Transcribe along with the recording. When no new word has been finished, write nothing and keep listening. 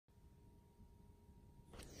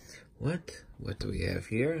What do we have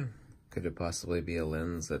here? Could it possibly be a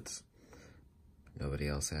lens that nobody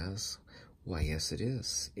else has? Why, yes, it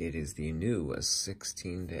is. It is the new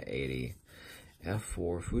 16 to 80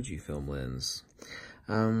 f4 Fujifilm lens.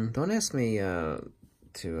 Don't ask me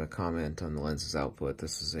to comment on the lens's output.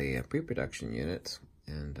 This is a pre-production unit,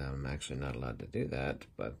 and I'm actually not allowed to do that,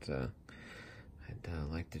 but I'd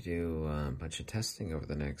like to do a bunch of testing over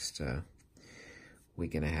the next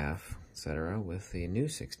week and a half, etc., with the new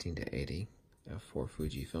 16 to 80 f4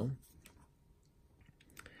 Fujifilm.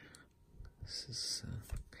 This is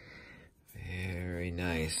very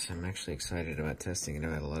nice. I'm actually excited about testing it.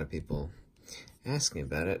 I had a lot of people ask me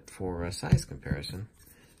about it for a size comparison.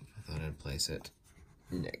 I thought I'd place it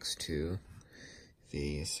next to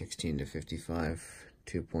the 16 to 55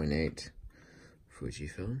 2.8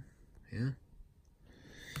 Fujifilm. Yeah,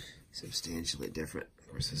 substantially different. Of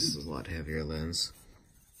course, this is a lot heavier lens.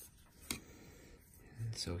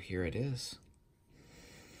 And so here it is.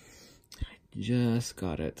 I just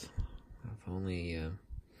got it. I've only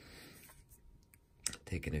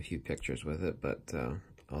taken a few pictures with it, but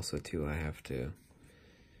also too I have to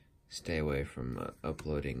stay away from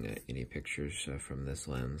uploading any pictures from this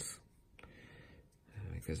lens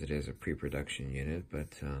because it is a pre-production unit,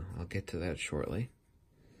 but I'll get to that shortly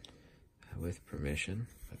with permission.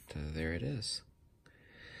 But there it is.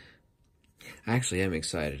 I actually am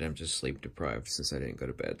excited. I'm just sleep deprived since I didn't go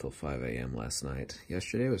to bed till 5 a.m. last night.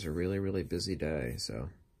 Yesterday was a really busy day, so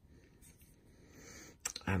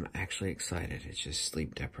I'm actually excited. It's just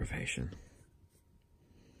sleep deprivation.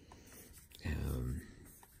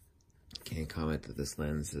 Can't comment that this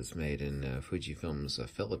lens is made in Fujifilm's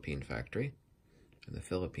Philippine factory in the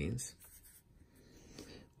Philippines.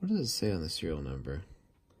 What does it say on the serial number?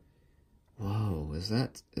 Whoa, is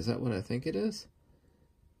that what I think it is?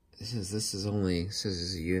 This is only says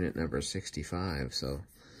it's a unit number 65, so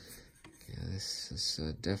yeah, this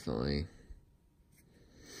is definitely.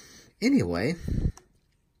 Anyway,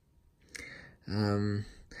 I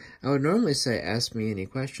would normally say ask me any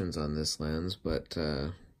questions on this lens, but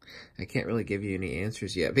I can't really give you any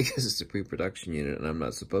answers yet because it's a pre-production unit and I'm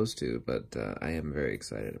not supposed to, but I am very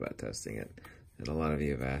excited about testing it. And a lot of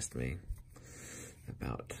you have asked me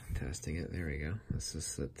about testing it. There we go. This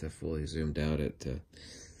is fully zoomed out at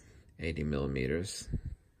 80 millimeters.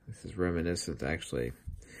 This is reminiscent, actually,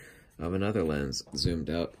 of another lens zoomed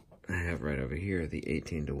out I have right over here, the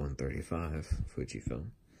 18 to 135 Fujifilm.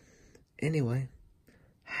 Anyway,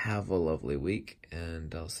 have a lovely week,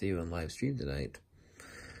 and I'll see you on live stream tonight.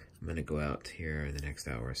 I'm going to go out here in the next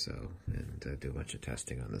hour or so and do a bunch of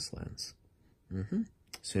testing on this lens. As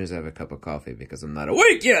soon as I have a cup of coffee, because I'm not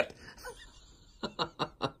awake yet!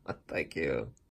 Thank you.